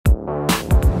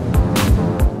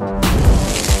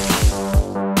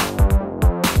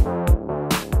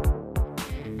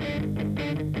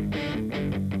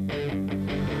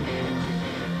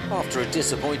After a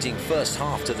disappointing first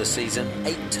half to the season,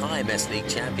 8-time S.League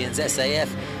champions SAF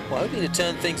were hoping to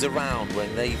turn things around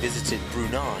when they visited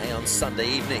Brunei on Sunday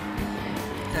evening.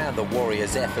 And the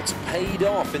Warriors' efforts paid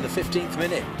off in the 15th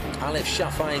minute. Alif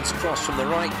Shafain's cross from the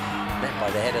right, met by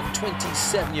the head of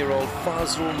 27-year-old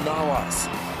Fazrul Nawaz.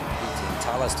 Beating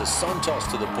Talas de Santos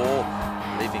to the ball,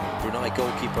 leaving Brunei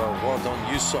goalkeeper Wadon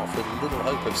Yusof with little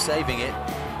hope of saving it.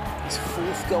 His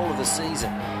 4th goal of the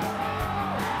season.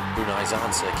 Brunei's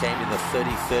answer came in the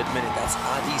 33rd minute. That's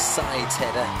Adi Said's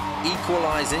header,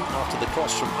 equalising after the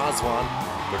cross from Azwan.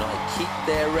 Brunei keep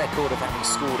their record of having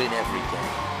scored in every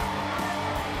game.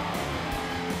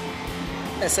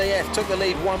 SAF took the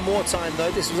lead one more time though.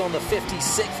 This was on the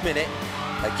 56th minute.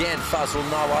 Again, Fazrul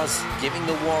Nawaz giving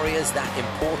the Warriors that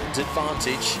important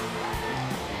advantage.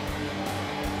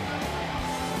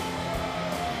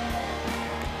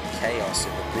 Chaos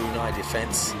in the Brunei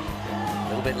defence.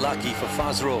 A little bit lucky for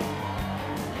Fazrul.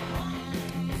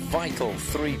 Vital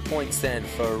 3 points then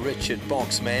for Richard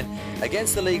Bock's men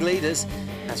against the league leaders.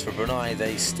 As for Brunei,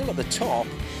 they still at the top,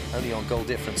 only on goal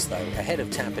difference though, ahead of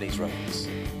Tampines Rovers.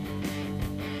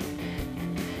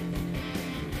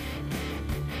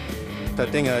 I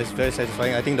think it's very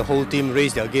satisfying. I think the whole team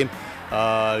raised their game.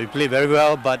 We played very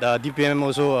well, but DPMM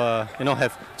also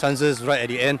have chances right at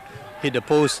the end. Hit the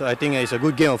post. I think it's a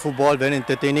good game of football, very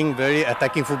entertaining, very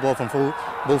attacking football from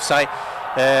both sides.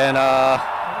 And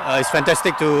it's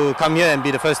fantastic to come here and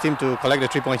be the first team to collect the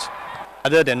 3 points.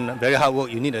 Other than very hard work,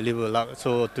 you need a little luck.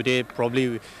 So today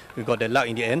probably we got that luck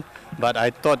in the end. But I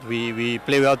thought we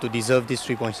played well to deserve these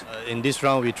 3 points. In this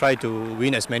round, we try to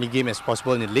win as many games as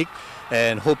possible in the league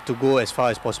and hope to go as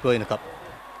far as possible in the cup.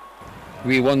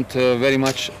 We want very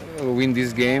much win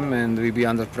this game, and we be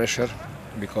under pressure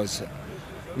because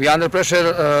we are under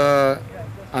pressure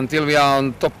until we are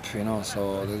on top,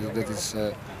 so that is,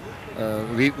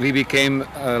 we became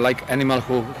like animal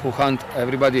who hunt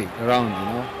everybody around,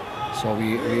 so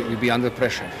we be under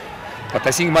pressure. But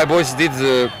I think my boys did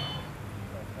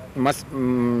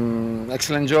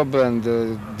excellent job and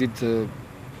did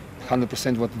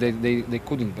 100% what they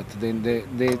couldn't, but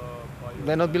they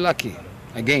not be lucky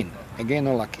again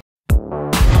no lucky.